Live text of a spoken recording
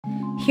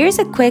Here's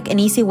a quick and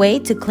easy way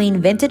to clean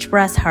vintage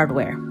brass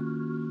hardware.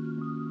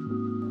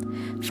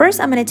 First,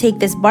 I'm going to take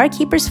this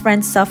Barkeeper's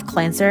Friend Soft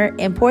Cleanser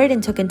and pour it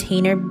into a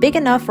container big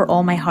enough for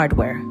all my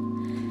hardware.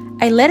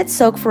 I let it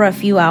soak for a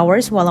few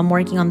hours while I'm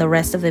working on the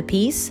rest of the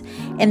piece,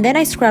 and then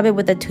I scrub it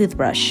with a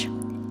toothbrush.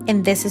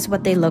 And this is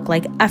what they look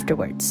like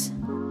afterwards.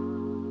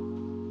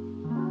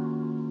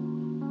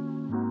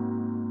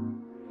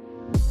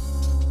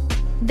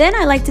 Then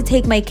I like to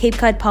take my Cape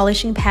Cod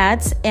polishing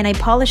pads and I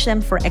polish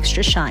them for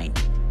extra shine.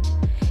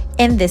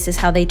 And this is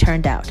how they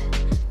turned out.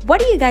 What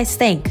do you guys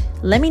think?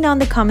 Let me know in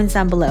the comments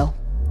down below.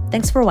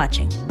 Thanks for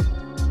watching.